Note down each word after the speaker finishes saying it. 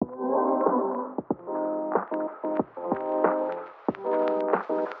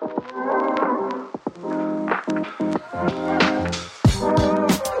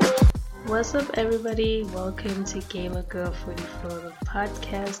What's up, everybody? Welcome to Gamer Girl 44, the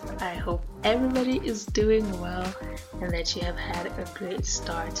podcast. I hope everybody is doing well and that you have had a great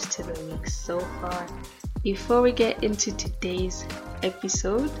start to the week so far. Before we get into today's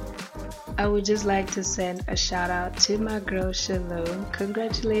episode, I would just like to send a shout out to my girl Shalom.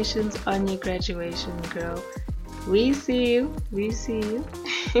 Congratulations on your graduation, girl. We see you. We see you.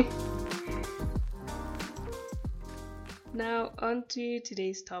 Now, on to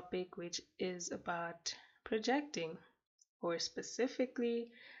today's topic, which is about projecting, or specifically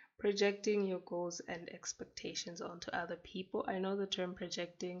projecting your goals and expectations onto other people. I know the term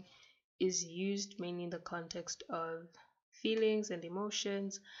projecting is used mainly in the context of feelings and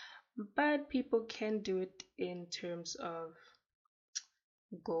emotions, but people can do it in terms of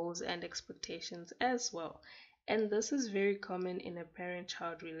goals and expectations as well. And this is very common in a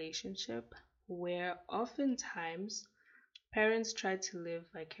parent-child relationship, where oftentimes parents try to live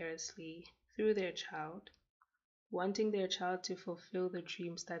vicariously through their child, wanting their child to fulfill the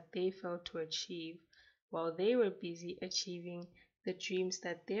dreams that they failed to achieve while they were busy achieving the dreams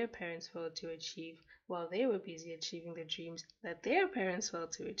that their parents failed to achieve while they were busy achieving the dreams that their parents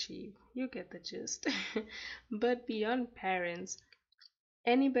failed to achieve. You get the gist. But beyond parents,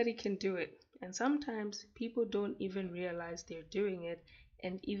 anybody can do it. And sometimes people don't even realize they're doing it.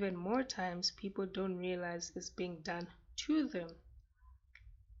 And even more times, people don't realize it's being done to them.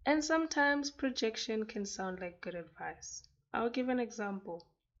 And sometimes projection can sound like good advice. I'll give an example.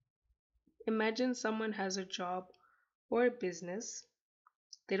 Imagine someone has a job or a business.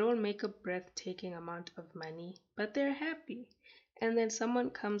 They don't make a breathtaking amount of money, but they're happy. And then someone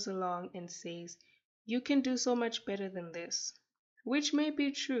comes along and says, "You can do so much better than this." Which may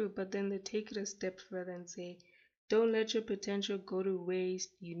be true, but then they take it a step further and say, "Don't let your potential go to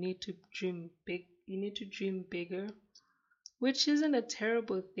waste. You need to dream big. You need to dream bigger." Which isn't a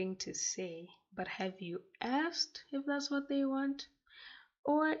terrible thing to say, but have you asked if that's what they want?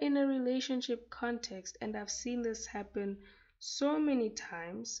 Or in a relationship context, and I've seen this happen so many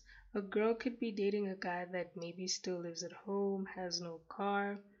times, a girl could be dating a guy that maybe still lives at home, has no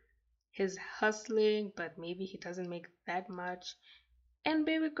car, he's hustling, but maybe he doesn't make that much, and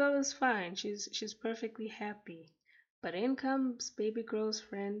baby girl is fine, she's perfectly happy. But in comes baby girl's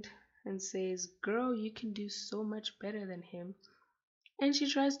friend and says, "Girl, you can do so much better than him." And she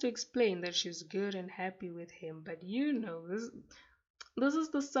tries to explain that she's good and happy with him, but this is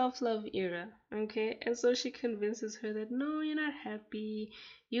the self-love era, okay? And so she convinces her that no, you're not happy.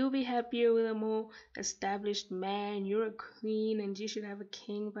 You'll be happier with a more established man. You're a queen and you should have a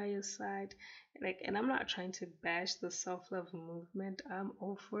king by your side. And I'm not trying to bash the self-love movement. I'm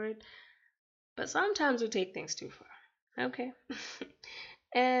all for it. But sometimes we take things too far, okay?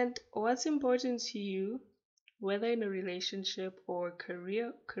 And what's important to you, whether in a relationship or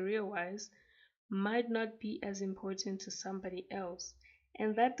career-wise, might not be as important to somebody else.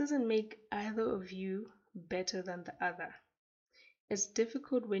 And that doesn't make either of you better than the other. It's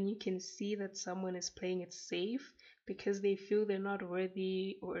difficult when you can see that someone is playing it safe because they feel they're not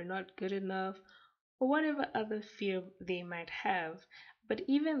worthy or not good enough or whatever other fear they might have. But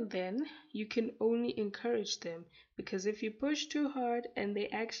even then, you can only encourage them, because if you push too hard and they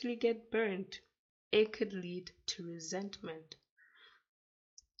actually get burnt, it could lead to resentment.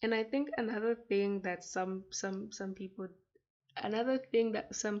 And I think another thing that some people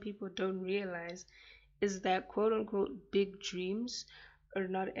don't realize is that quote unquote big dreams are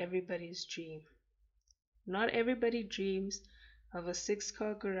not everybody's dream. Not everybody dreams of a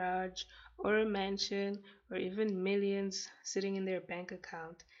 6-car garage or a mansion or even millions sitting in their bank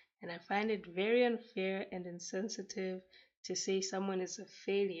account. And I find it very unfair and insensitive to say someone is a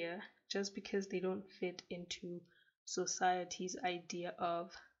failure just because they don't fit into society's idea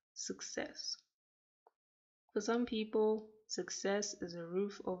of success. For some people, success is a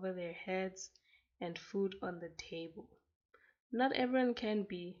roof over their heads and food on the table. Not everyone can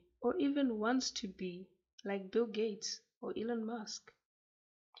be, or even wants to be, like Bill Gates or Elon Musk.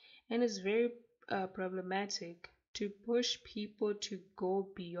 And it's very problematic to push people to go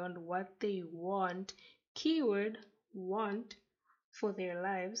beyond what they want, keyword want, for their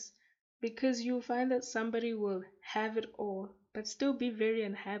lives, because you'll find that somebody will have it all but still be very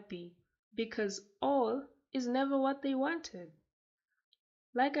unhappy, because all is never what they wanted.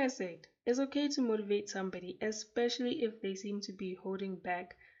 Like I said, it's okay to motivate somebody, especially if they seem to be holding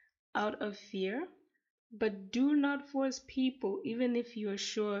back out of fear, but do not force people even if you are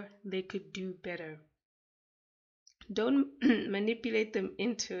sure they could do better. Don't manipulate them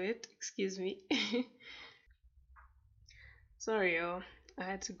into it. Excuse me. Sorry, y'all. I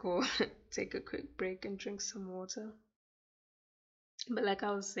had to go take a quick break and drink some water. But like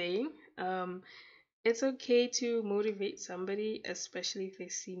I was saying, it's okay to motivate somebody, especially if they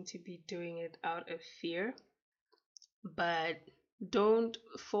seem to be doing it out of fear. But don't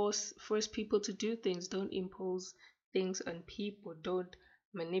force people to do things. Don't impose things on people. Don't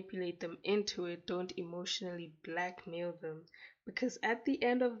manipulate them into it. Don't emotionally blackmail them. Because at the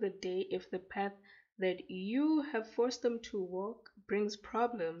end of the day, if the path that you have forced them to walk brings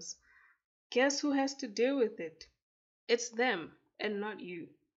problems, guess who has to deal with it? It's them and not you.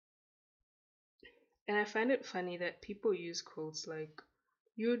 And I find it funny that people use quotes like,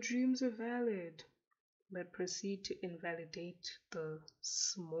 your dreams are valid, but proceed to invalidate the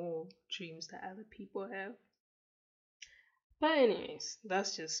small dreams that other people have. But, anyways,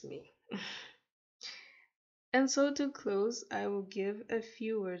 that's just me. And so, to close, I will give a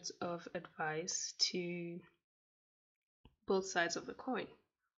few words of advice to both sides of the coin.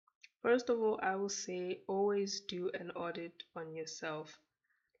 First of all, I will say always do an audit on yourself.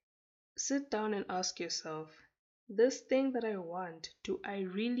 Sit down and ask yourself, this thing that I want, do I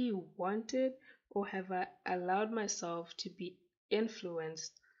really want it, or have I allowed myself to be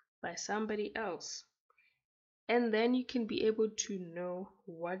influenced by somebody else? And then you can be able to know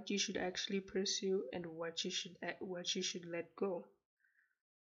what you should actually pursue and what you should let go.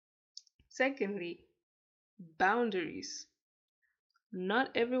 Secondly, boundaries.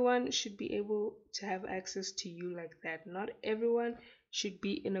 Not everyone should be able to have access to you like that. Not everyone should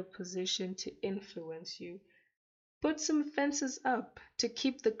be in a position to influence you. Put some fences up to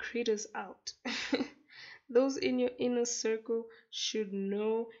keep the critters out. Those in your inner circle should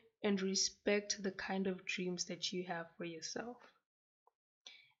know and respect the kind of dreams that you have for yourself.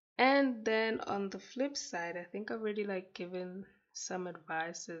 And then on the flip side, I think I've already like given some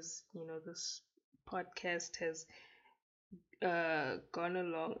advice as this podcast has gone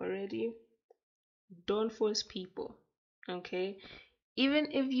along already. Don't force people, okay?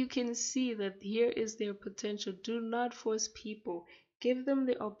 Even if you can see that here is their potential, do not force people. Give them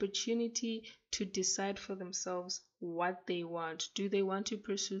the opportunity to decide for themselves what they want. Do they want to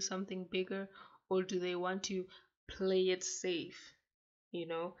pursue something bigger, or do they want to play it safe? You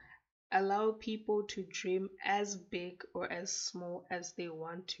know, allow people to dream as big or as small as they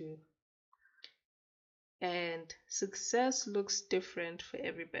want to. And success looks different for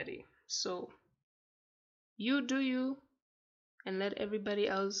everybody. So you do you and let everybody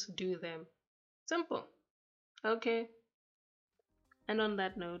else do them. Simple. Okay. And on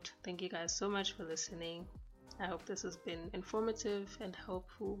that note, thank you guys so much for listening. I hope this has been informative and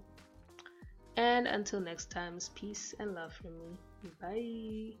helpful. And until next time, peace and love from me.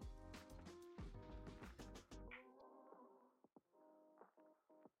 Bye.